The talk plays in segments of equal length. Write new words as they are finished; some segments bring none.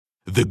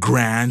The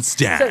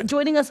Grandstand. So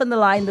joining us on the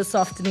line this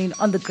afternoon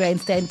on the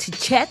Grandstand to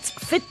chat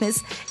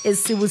fitness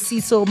is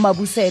Sibusiso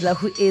Mabusela,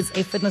 who is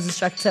a fitness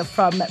instructor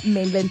from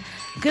Mainland.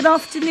 Good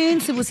afternoon,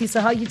 Sibusiso.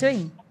 How are you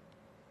doing?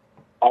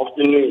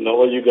 Afternoon.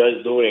 How are you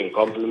guys doing?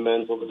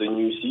 Compliments of the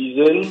new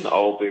season. I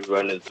hope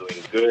everyone is doing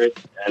good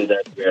and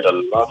that we had a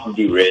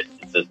lovely rest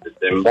this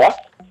December.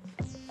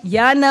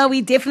 Yeah, no,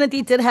 we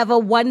definitely did have a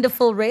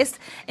wonderful rest.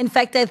 In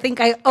fact, I think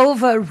I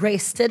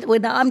over-rested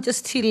when I'm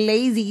just too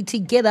lazy to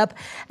get up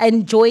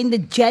and join the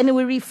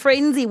January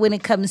frenzy when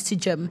it comes to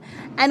gym.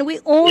 And we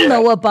all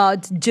know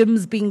about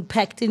gyms being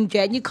packed in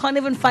Jan. You can't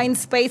even find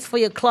space for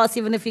your class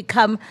even if you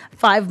come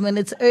 5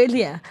 minutes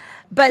earlier.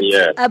 But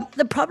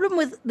the problem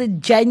with the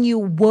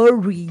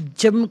January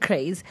gym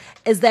craze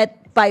is that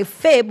by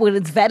Feb, when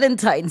it's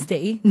Valentine's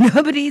Day,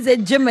 nobody's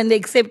at gym and they're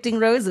accepting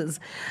roses.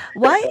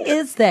 Why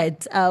is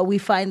that? We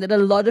find that a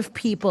lot of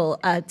people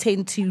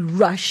tend to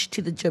rush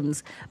to the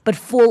gyms but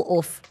fall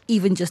off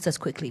even just as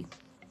quickly.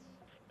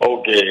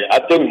 Okay, I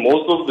think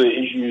most of the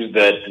issues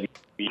that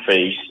we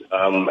face,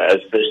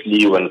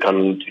 especially when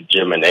coming to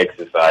gym and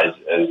exercise,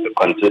 is the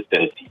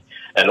consistency.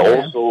 And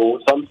also,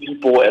 some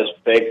people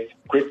expect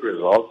quick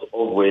results,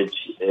 of which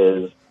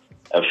is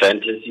a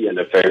fantasy and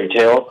a fairy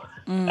tale.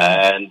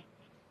 And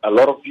a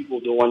lot of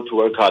people don't want to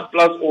work hard.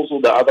 Plus, also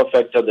the other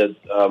factor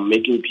that's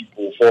making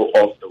people fall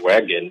off the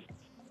wagon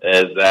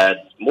is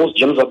that most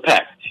gyms are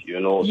packed, you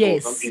know.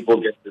 Yes. So some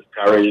people get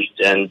discouraged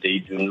and they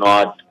do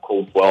not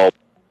cope well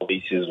with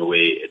places where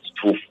it's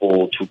too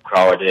full, too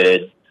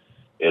crowded.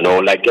 You know,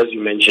 like as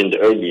you mentioned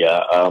earlier,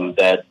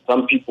 that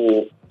some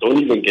people don't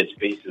even get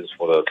spaces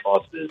for the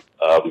classes,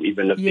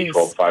 even if they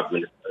show up 5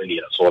 minutes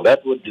earlier. So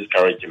that would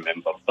discourage a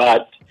member.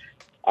 But,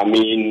 I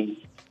mean,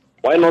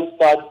 why not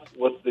start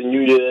with the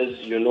New Year's,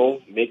 you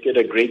know, make it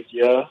a great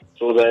year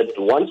so that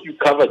once you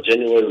cover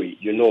January,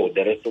 you know,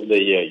 the rest of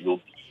the year you'll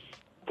be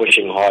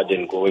pushing hard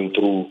and going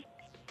through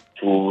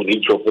to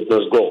reach your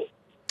fitness goal.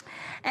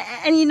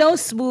 And you know,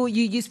 Sbu,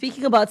 you're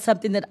speaking about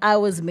something that I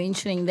was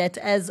mentioning, that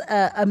as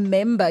a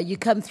member, you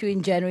come through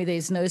in January,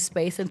 there's no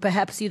space, and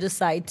perhaps you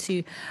decide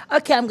to,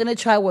 okay, I'm going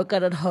to try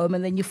workout at home,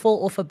 and then you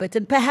fall off a bit,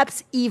 and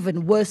perhaps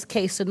even, worst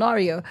case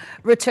scenario,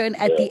 return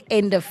at the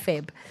end of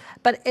Feb.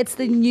 But it's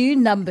the new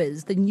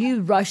numbers, the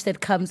new rush that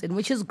comes in,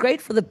 which is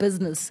great for the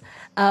business.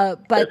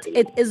 But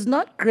it is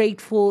not great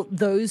for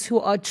those who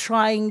are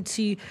trying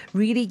to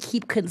really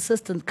keep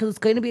consistent, because it's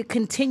going to be a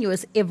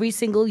continuous every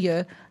single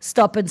year,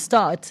 stop and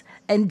start.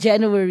 And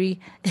January,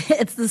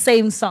 it's the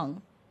same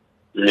song.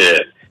 Yeah.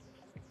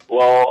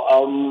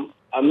 Well,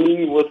 I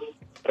mean, with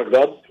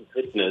regards to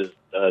fitness,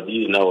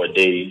 these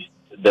nowadays,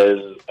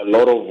 there's a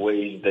lot of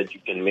ways that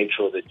you can make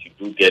sure that you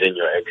do get in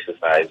your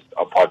exercise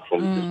apart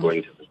from just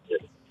going to the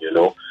gym. You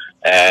know,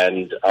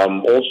 and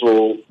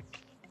also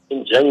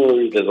in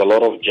January, there's a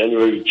lot of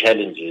January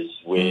challenges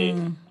where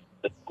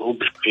the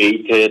groups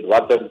created,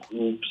 WhatsApp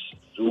groups,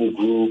 Zoom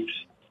groups,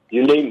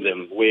 you name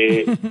them,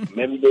 where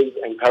members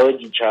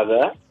encourage each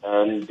other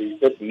and they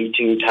set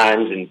meeting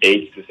times and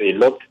dates to say,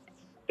 look,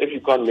 if you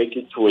can't make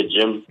it to a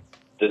gym,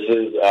 this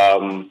is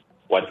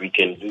what we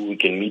can do. We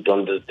can meet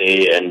on this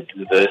day and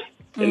do this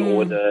in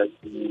order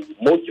to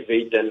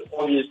motivate and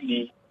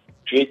obviously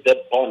create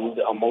that bond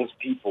amongst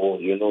people,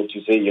 you know,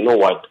 to say, you know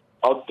what,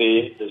 out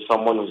there's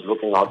someone who's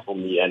looking out for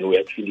me and who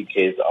actually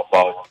cares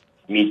about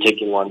me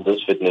taking on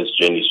this fitness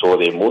journey. So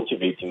they're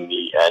motivating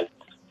me and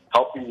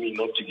helping me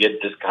not to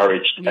get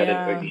discouraged at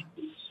an early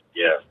stage.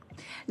 Yeah.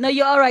 No,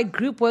 you're all right.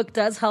 Group work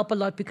does help a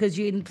lot because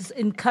you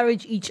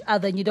encourage each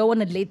other and you don't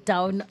want to let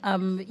down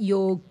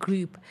your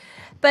group.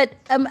 But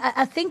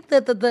I think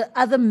that the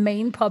other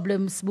main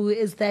problem, Sbu,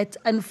 is that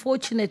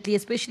unfortunately,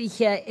 especially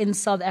here in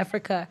South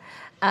Africa,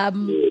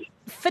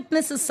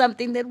 fitness is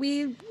something that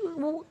we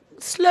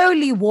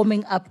slowly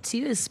warming up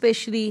to,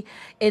 especially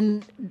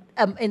in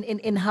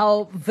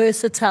how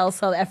versatile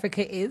South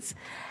Africa is,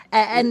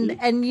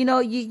 and you know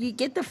you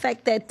get the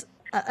fact that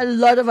a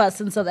lot of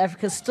us in South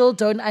Africa still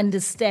don't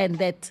understand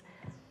that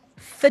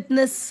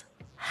fitness,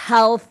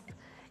 health,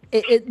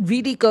 it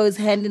really goes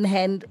hand in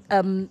hand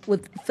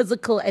with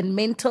physical and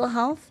mental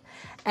health,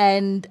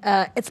 and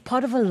it's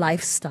part of a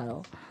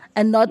lifestyle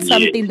and not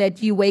something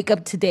that you wake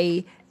up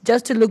today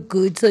just to look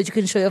good so that you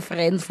can show your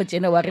friends for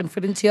January and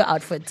fit into your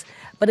outfit.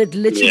 But it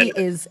literally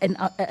is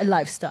a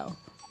lifestyle.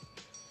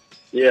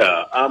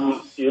 Yeah.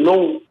 You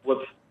know, with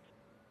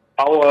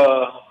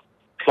our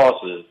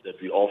classes that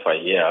we offer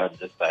here,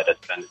 this side at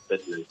Planet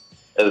Fitness,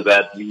 is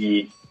that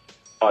we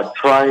are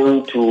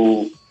trying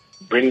to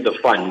bring the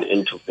fun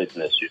into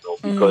fitness, you know,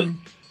 because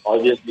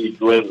obviously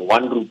doing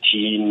one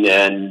routine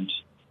and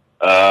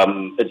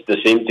it's the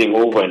same thing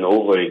over and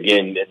over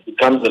again, it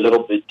becomes a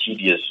little bit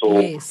tedious. So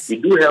we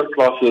do have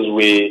classes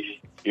where,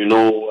 you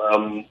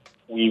know,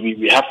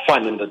 we have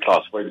fun in the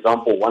class. For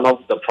example, one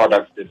of the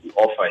products that we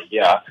offer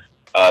here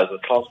is a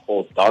class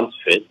called Dance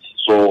Fit.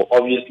 So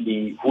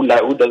obviously, who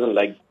doesn't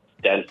like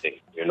dancing,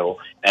 you know?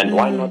 And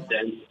why not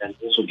dance and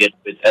also get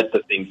fit at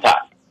the same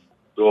time?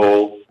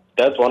 So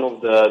that's one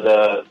of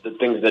the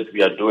things that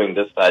we are doing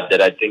this side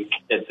that I think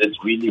it's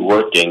really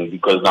working,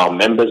 because now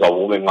members are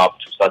warming up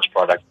to such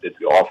products that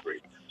we're offering.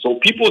 So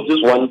people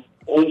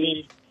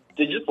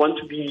they just want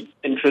to be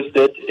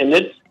interested in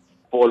it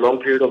for a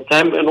long period of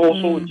time, and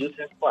also just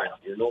have fun,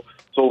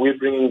 So we're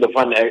bringing the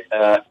fun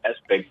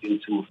aspect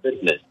into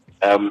fitness.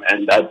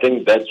 And I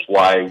think that's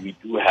why we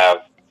do have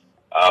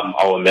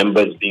our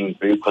members being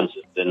very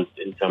consistent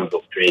in terms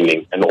of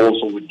training, and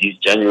also with these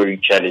January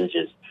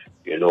challenges.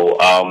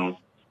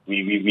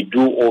 We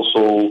do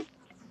also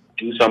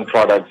do some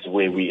products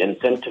where we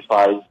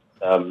incentivize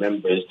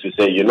members to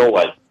say, you know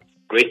what,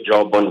 great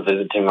job on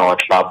visiting our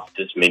club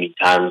this many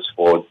times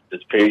for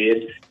this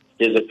period.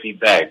 Here's a free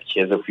bag,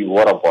 here's a free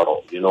water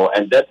bottle,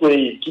 and that way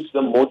it keeps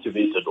them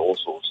motivated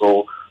also. So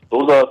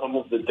those are some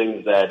of the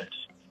things that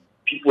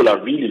people are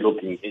really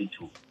looking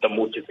into, the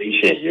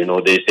motivation.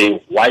 They say,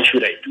 why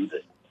should I do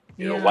this?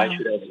 Why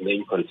should I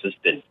remain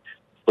consistent?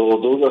 So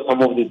those are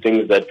some of the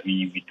things that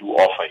we do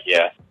offer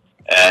here,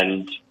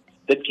 and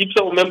that keeps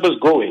our members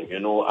going.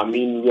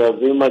 We are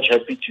very much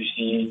happy to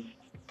see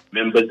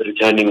members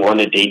returning on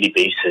a daily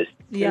basis.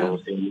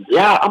 Saying,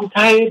 I'm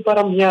tired, but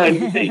I'm here.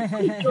 And we say,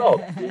 good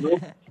job.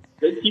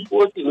 Let's keep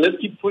working, let's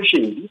keep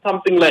pushing, do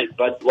something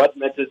but what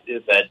matters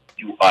is that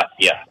you are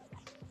here.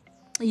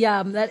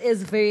 Yeah, that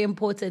is very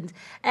important.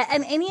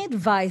 And any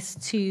advice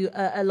to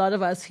a lot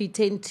of us who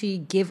tend to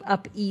give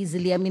up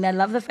easily? I mean, I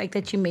love the fact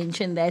that you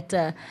mentioned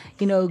that,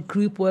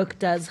 group work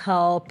does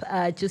help,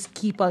 just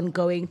keep on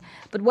going.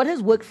 But what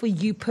has worked for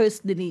you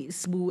personally,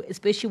 Sbu,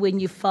 especially when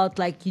you felt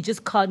like you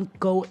just can't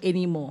go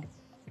anymore?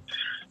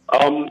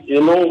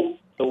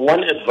 The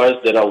one advice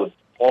that I would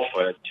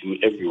offer to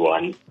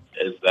everyone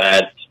is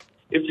that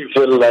if you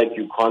feel like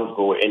you can't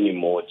go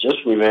anymore, just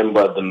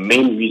remember the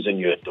main reason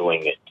you're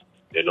doing it.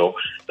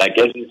 Like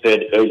as you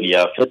said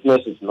earlier,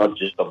 fitness is not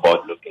just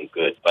about looking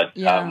good, but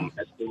at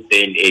this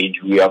day and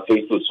age, we are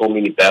faced with so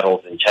many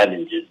battles and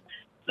challenges.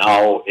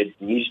 Now it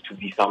needs to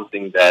be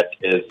something that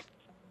is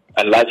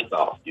a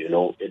lifestyle,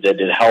 that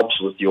it helps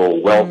with your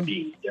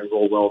well-being,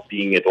 general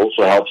well-being. It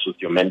also helps with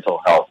your mental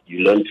health. You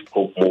learn to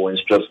cope more in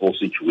stressful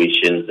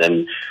situations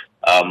and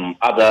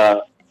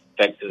other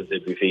factors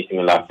that we're facing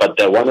in life. But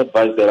the one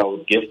advice that I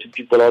would give to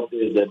people out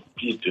there is that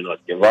please do not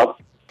give up.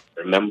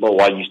 Remember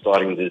why you're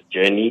starting this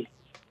journey.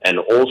 And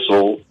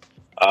also,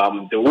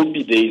 there will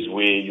be days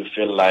where you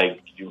feel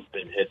like you've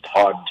been hit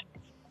hard,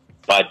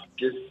 but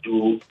just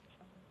do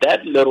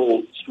that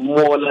little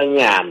smaller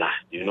nyana,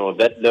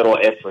 that little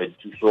effort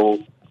to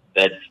show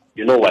that,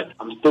 you know what,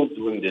 I'm still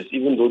doing this,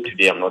 even though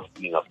today I'm not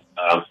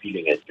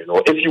feeling it.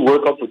 If you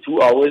work out for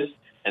 2 hours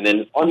and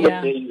then on the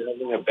day you're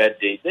having a bad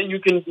day, then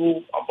you can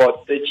do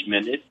about 30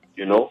 minutes,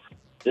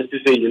 just to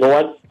say, you know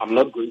what, I'm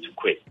not going to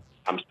quit.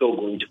 I'm still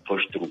going to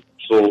push through.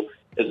 So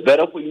it's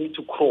better for you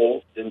to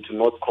call than to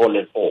not call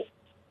at all.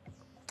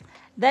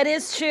 That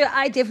is true.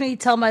 I definitely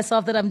tell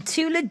myself that I'm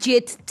too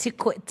legit to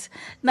quit.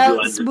 Now,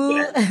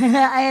 Sbu,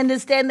 I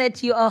understand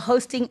that you are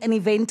hosting an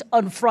event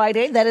on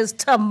Friday. That is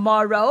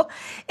tomorrow.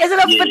 Is it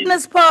a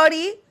fitness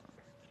party?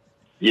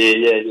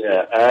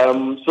 Yeah.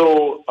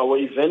 So our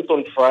event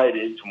on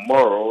Friday,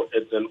 tomorrow,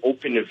 it's an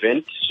open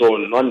event. So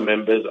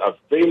non-members are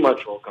very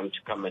much welcome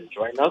to come and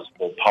join us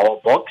for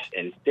Powerbox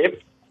and Step.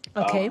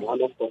 Okay.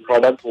 One of the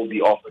products will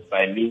be offered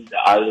by me. The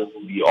others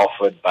will be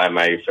offered by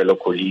my fellow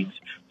colleagues.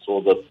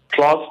 So the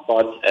class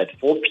starts at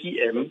 4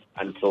 p.m.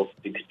 until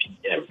 6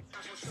 p.m.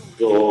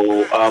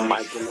 So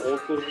I can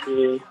also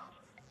share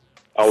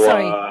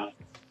our...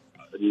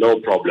 No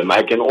problem.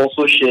 I can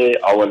also share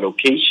our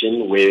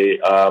location where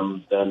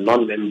the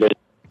non-members,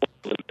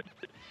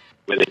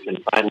 where they can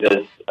find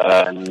us.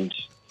 And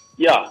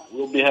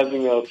we'll be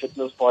having a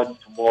fitness party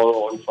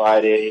tomorrow on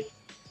Friday.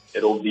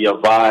 It'll be a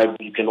vibe.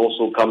 You can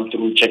also come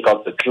through, check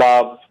out the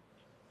club,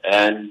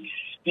 and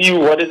see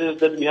what it is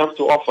that we have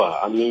to offer.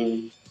 I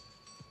mean,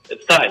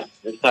 it's time.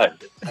 It's time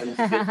to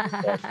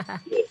get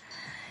started.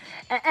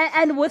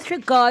 And with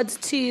regards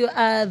to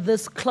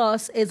this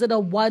class, is it a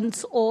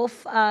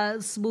once-off,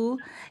 Sbu?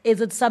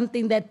 Is it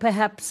something that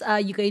perhaps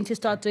you're going to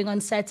start doing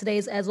on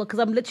Saturdays as well? Because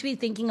I'm literally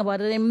thinking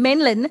about it in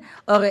Menlyn,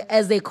 or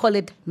as they call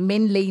it,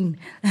 Menlyn.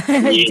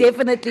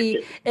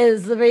 Definitely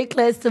is very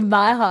close to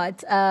my heart.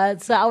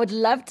 So I would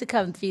love to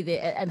come through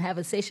there and have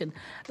a session.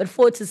 But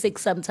 4 to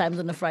 6 sometimes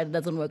on a Friday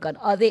doesn't work out.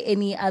 Are there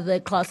any other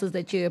classes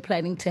that you're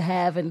planning to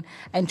have and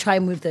try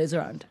and move those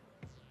around?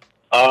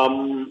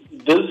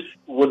 This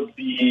would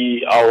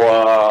be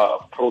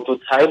our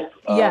prototype.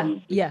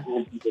 This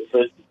will be the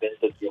first event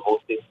that we're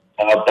hosting.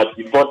 But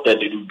we thought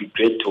that it would be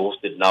great to host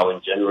it now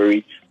in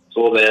January,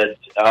 so that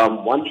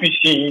once we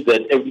see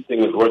that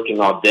everything is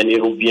working out, then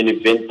it will be an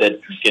event that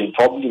we can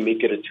probably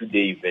make it a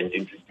 2-day event,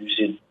 introduce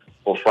it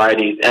for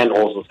Fridays and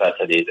also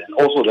Saturdays. And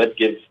also that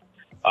gives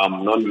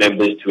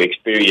non-members to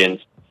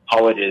experience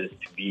how it is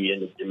to be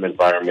in a gym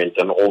environment,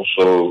 and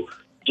also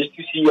just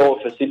to see our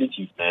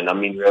facilities, man. I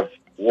mean, we have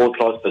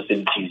world-class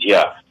facilities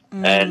here,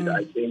 and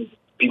I think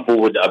people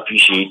would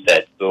appreciate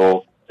that.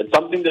 So it's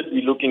something that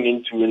we're looking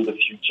into in the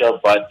future,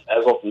 but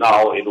as of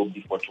now, it will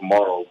be for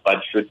tomorrow.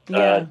 But should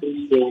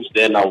things change,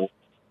 then I will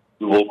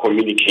we will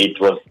communicate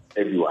with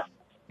everyone.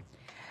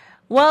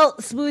 Well,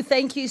 Sbu,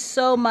 thank you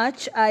so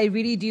much. I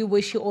really do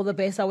wish you all the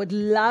best. I would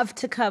love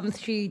to come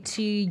through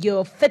to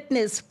your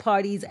fitness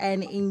parties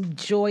and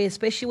enjoy,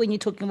 especially when you're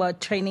talking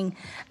about training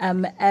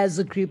as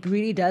a group.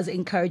 Really does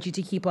encourage you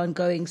to keep on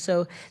going.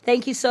 So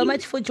thank you so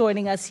much for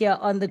joining us here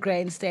on the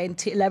Grandstand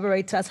to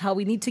elaborate to us how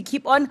we need to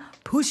keep on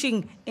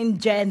pushing in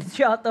Jan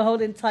throughout the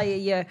whole entire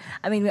year.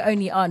 I mean, we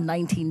only are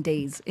 19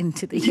 days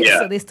into the year,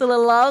 so there's still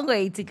a long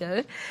way to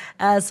go.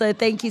 So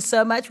thank you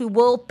so much. We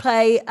will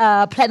play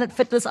Planet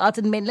Fitness out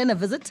in Menlyn,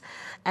 a visit,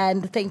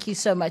 and thank you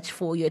so much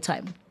for your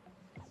time.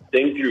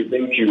 Thank you.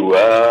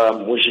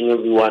 I'm wishing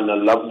everyone a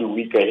lovely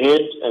week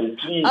ahead, and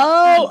please.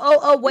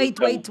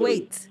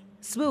 Wait.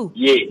 Sbu,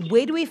 yes.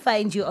 Where do we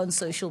find you on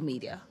social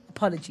media?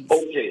 Apologies.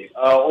 Okay,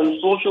 on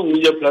social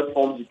media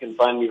platforms, you can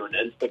find me on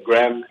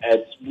Instagram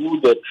at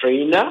Sbu the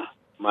Trainer.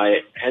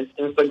 My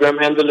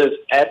Instagram handle is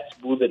at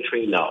Sbu the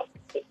Trainer.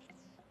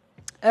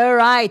 All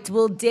right,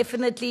 we'll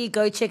definitely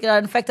go check it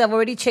out. In fact, I've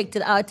already checked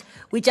it out.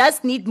 We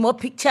just need more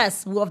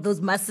pictures of those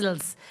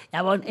muscles.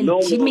 I want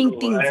gymming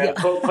things.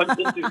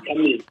 Content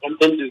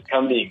is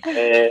coming.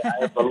 I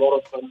have a lot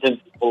of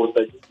content to post.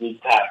 I just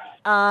need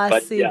time.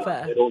 But super.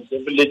 Yeah, it'll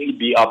definitely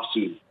be up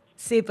soon.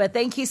 Super.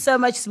 Thank you so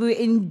much, Sbu.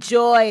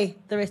 Enjoy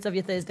the rest of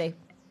your Thursday.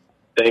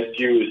 Thank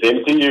you.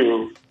 Same to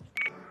you.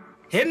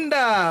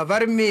 Hinda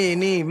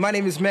Varmini. My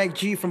name is Mag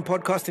G from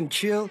Podcast and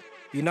Chill.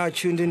 You're now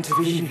tuned into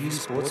Vision View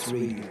Sports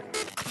Radio.